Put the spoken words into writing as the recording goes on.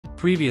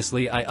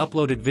Previously I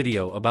uploaded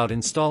video about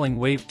installing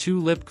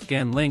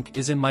wav2lip-GFPGAN, link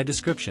is in my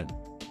description.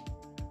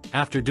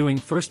 After doing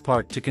first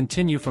part to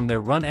continue from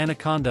there, run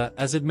Anaconda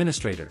as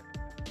administrator.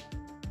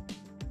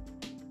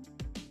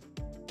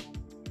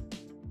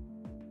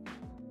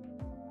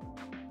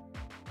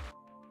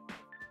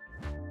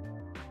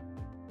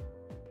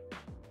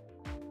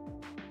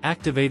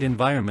 Activate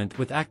environment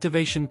with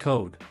activation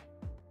code.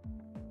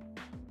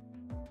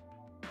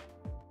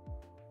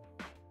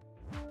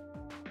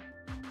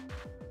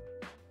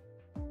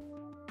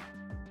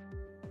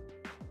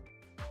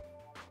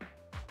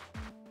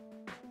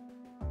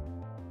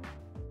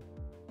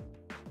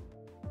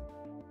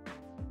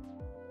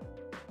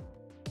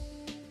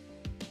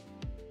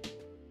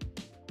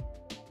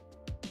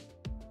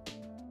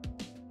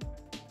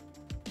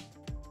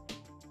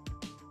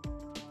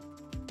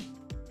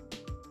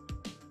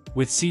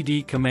 With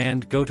cd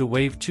command, go to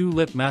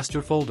wav2lip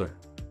master folder.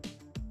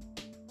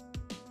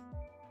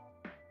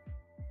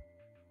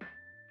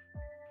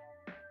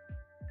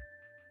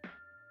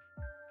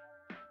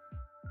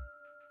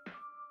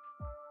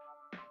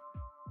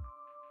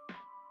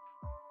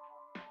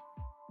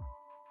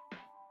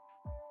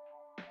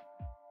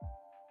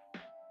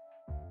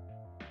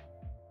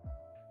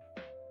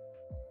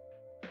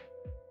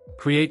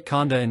 Create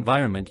conda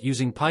environment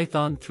using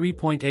Python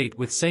 3.8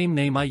 with same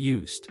name I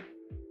used.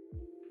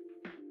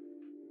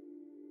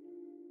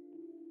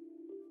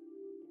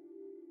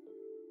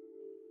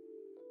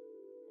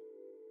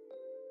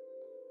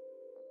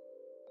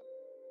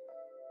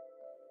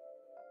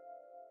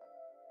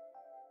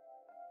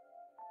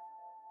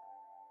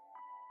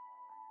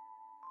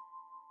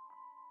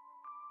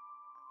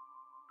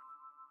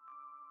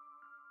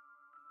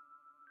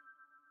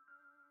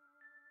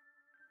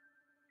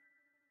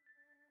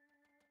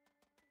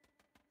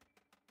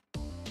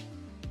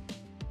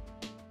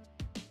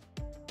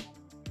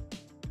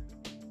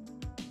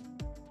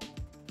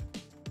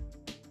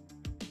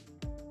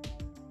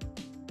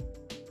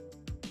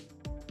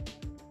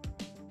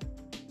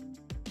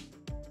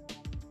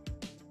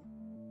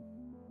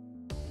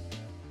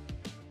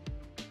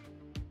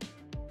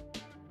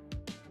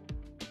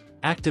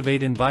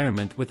 Activate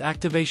environment with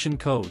activation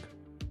code.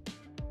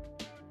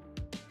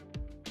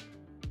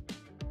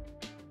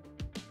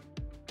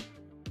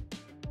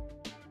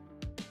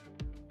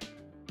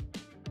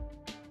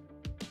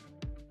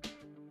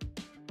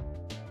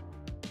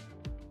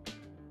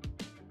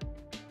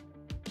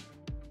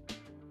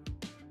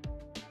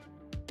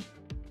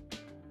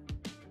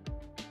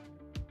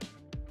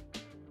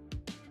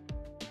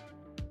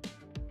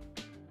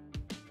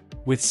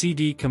 With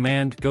cd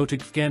command, go to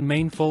GFPGAN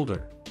main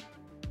folder.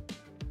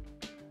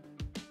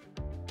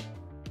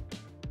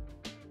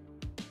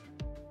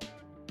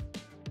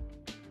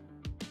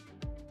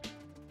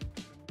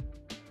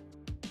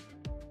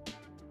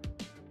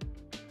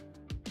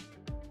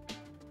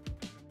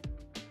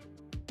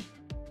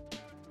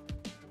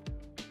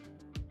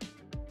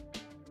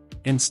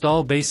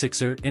 Install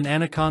Basicser in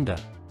Anaconda.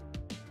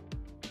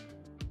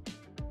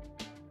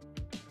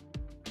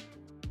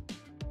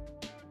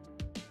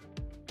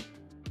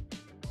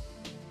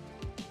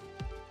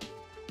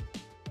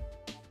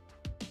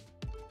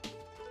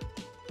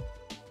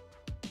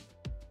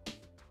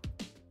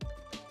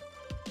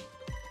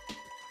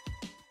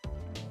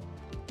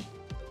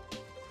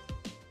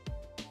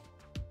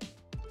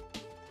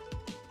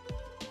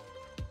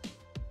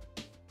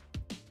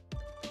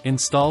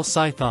 Install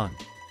Python.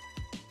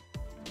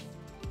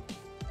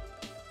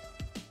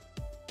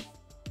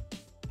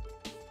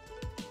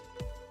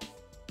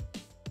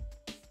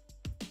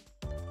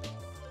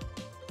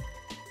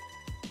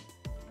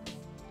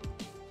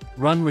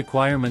 Run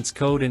requirements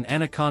code in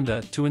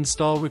Anaconda to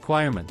install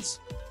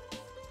requirements.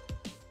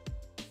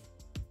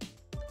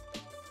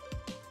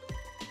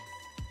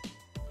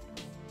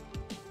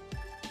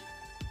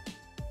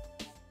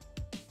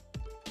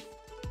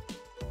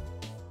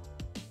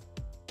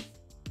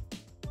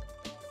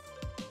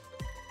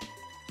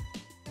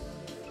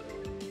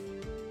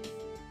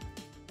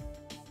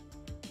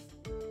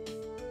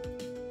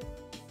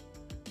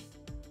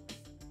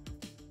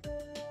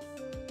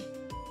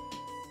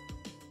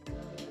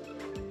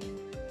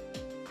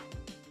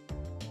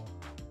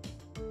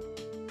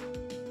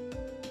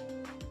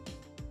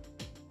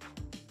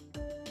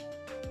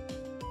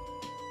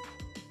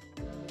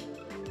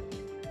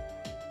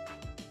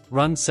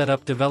 Run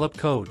setup develop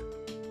code.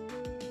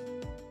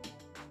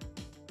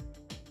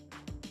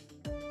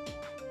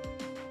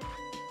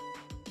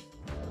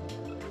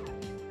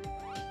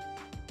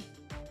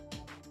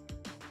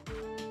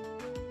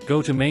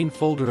 Go to main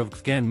folder of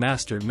GFPGAN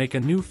master, make a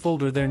new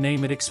folder there,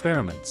 name it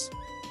experiments.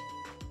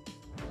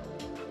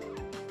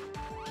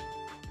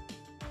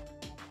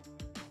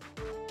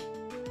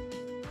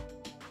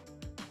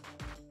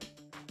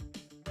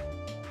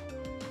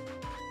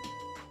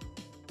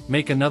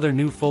 Make another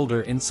new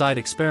folder inside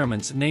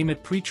experiments, name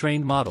it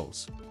pre-trained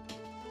models.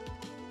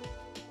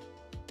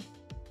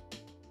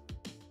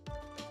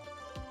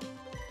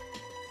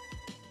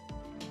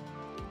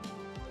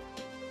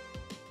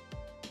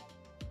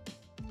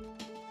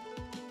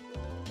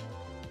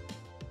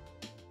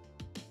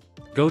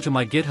 Go to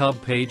my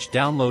GitHub page,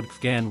 download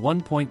GFPGAN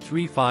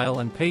 1.3 file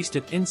and paste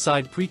it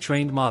inside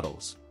pre-trained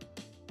models.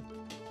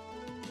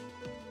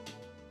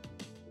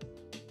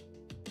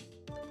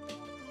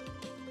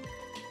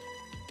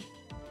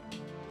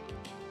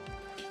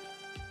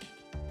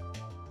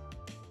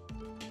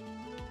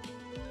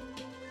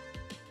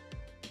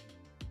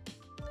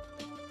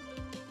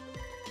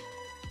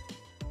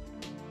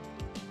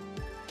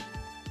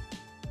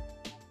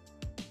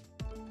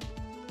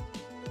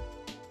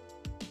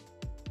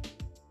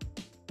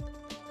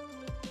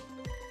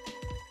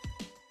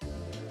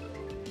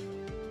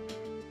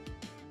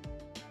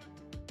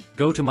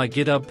 Go to my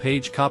GitHub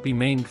page, copy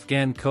main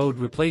GFPGAN code,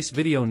 replace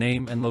video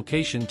name and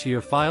location to your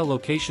file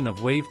location of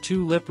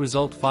wav2lip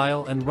result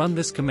file and run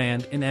this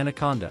command in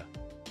Anaconda.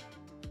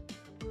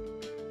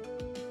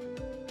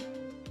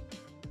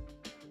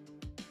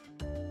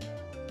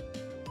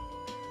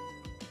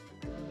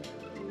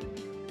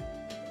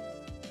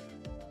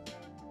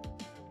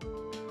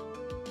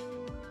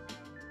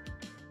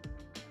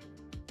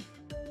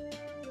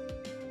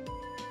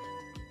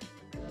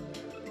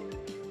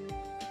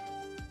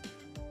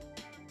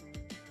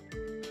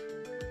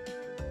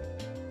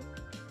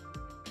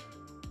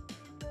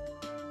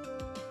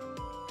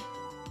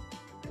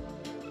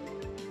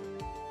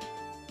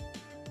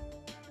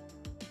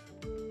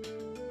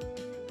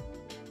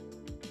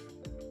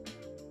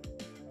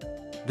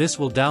 This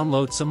will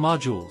download some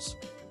modules.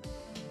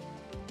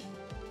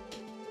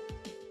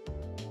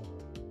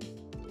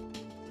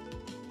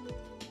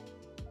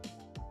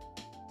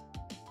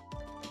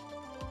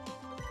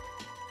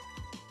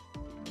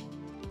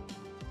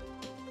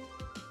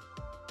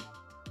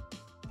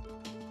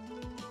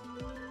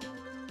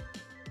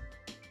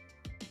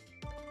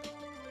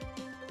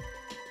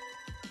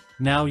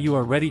 Now you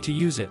are ready to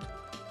use it.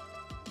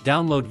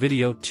 Download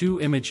video 2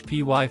 image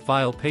py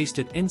file, paste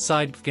it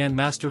inside GFPGAN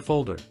master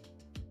folder.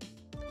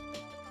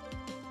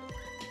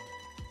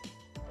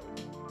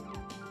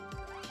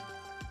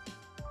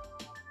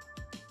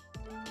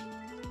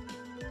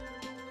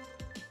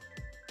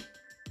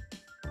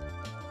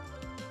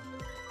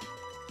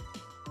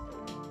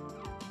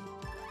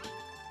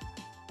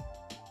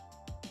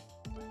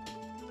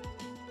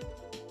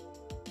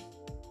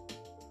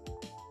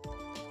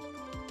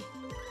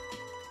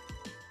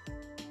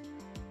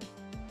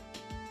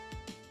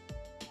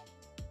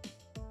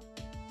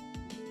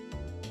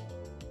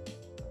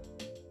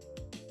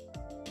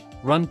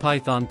 Run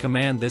Python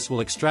command. This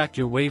will extract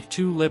your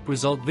wav2lip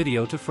result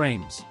video to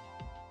frames.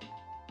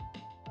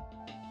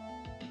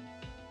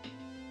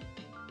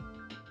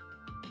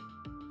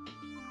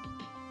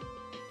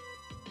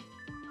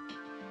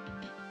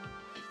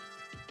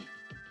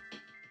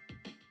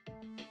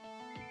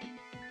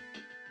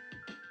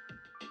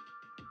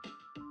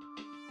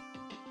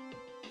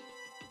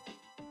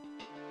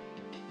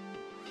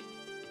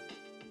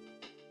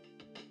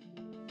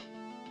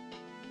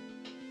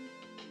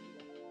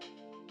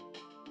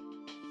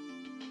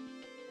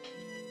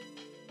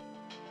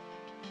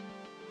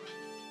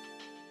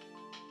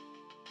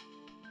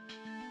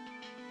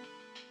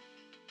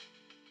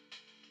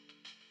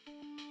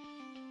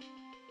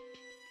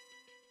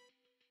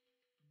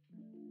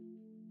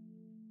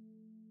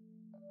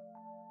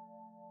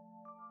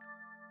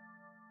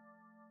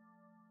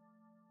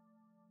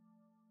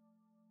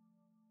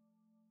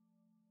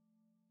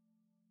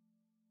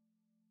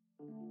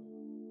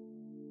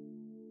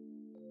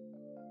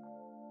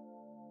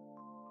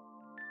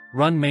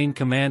 Run main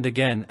command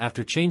again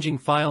after changing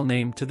file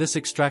name to this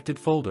extracted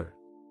folder.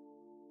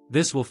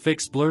 This will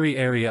fix blurry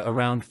area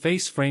around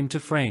face frame to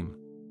frame.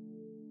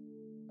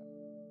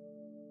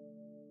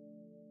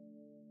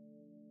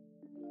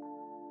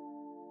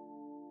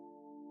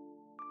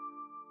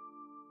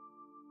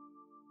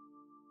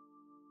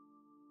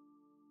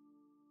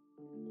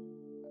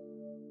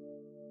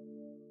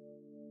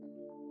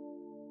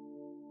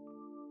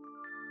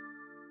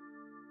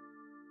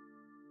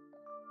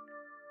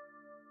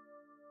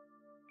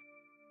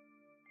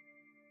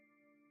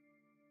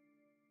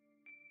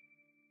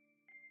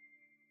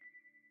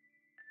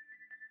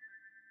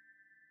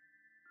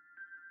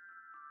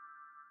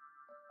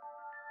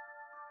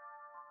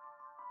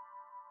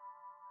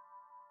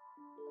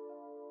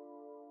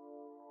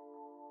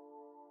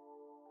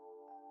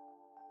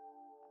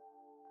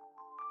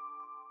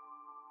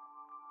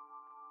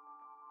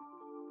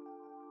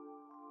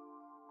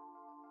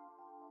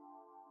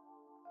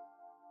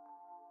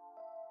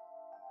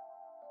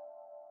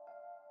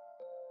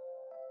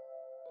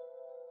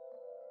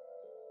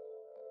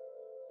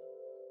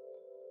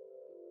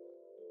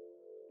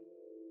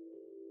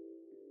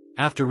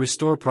 After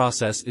restore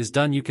process is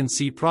done, you can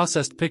see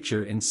processed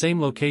picture in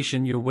same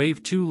location your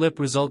wav2lip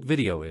result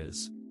video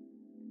is.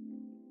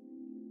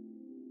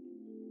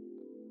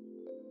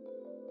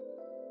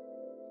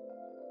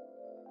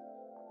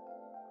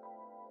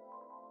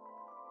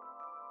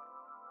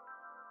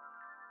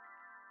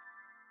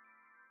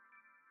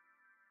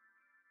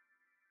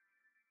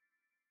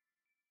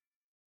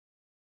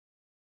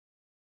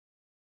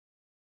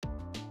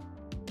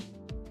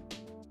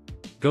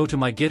 go to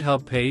my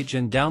GitHub page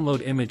and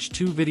download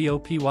image2 video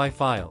py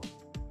file.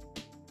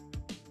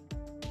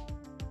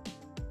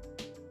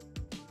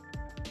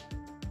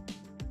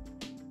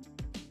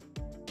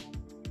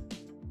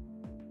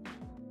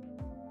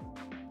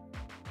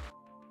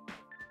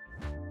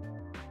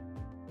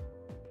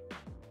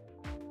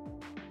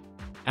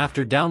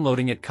 After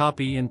downloading it,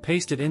 copy and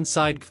paste it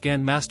inside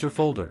GFPGAN master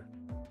folder.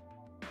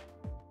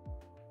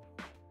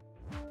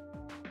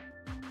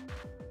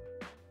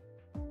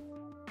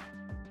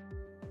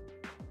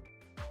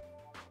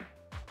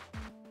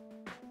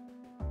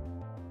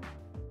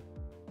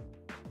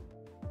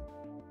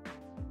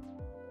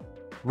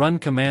 Run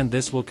command.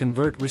 This will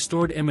convert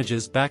restored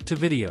images back to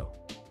video.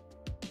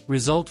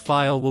 Result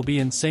file will be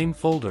in same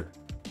folder.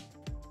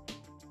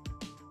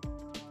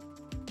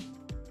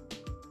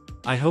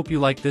 I hope you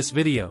like this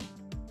video.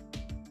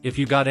 If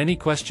you got any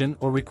question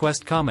or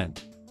request,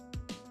 comment.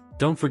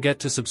 Don't forget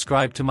to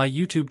subscribe to my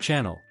YouTube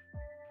channel.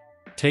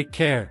 Take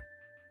care.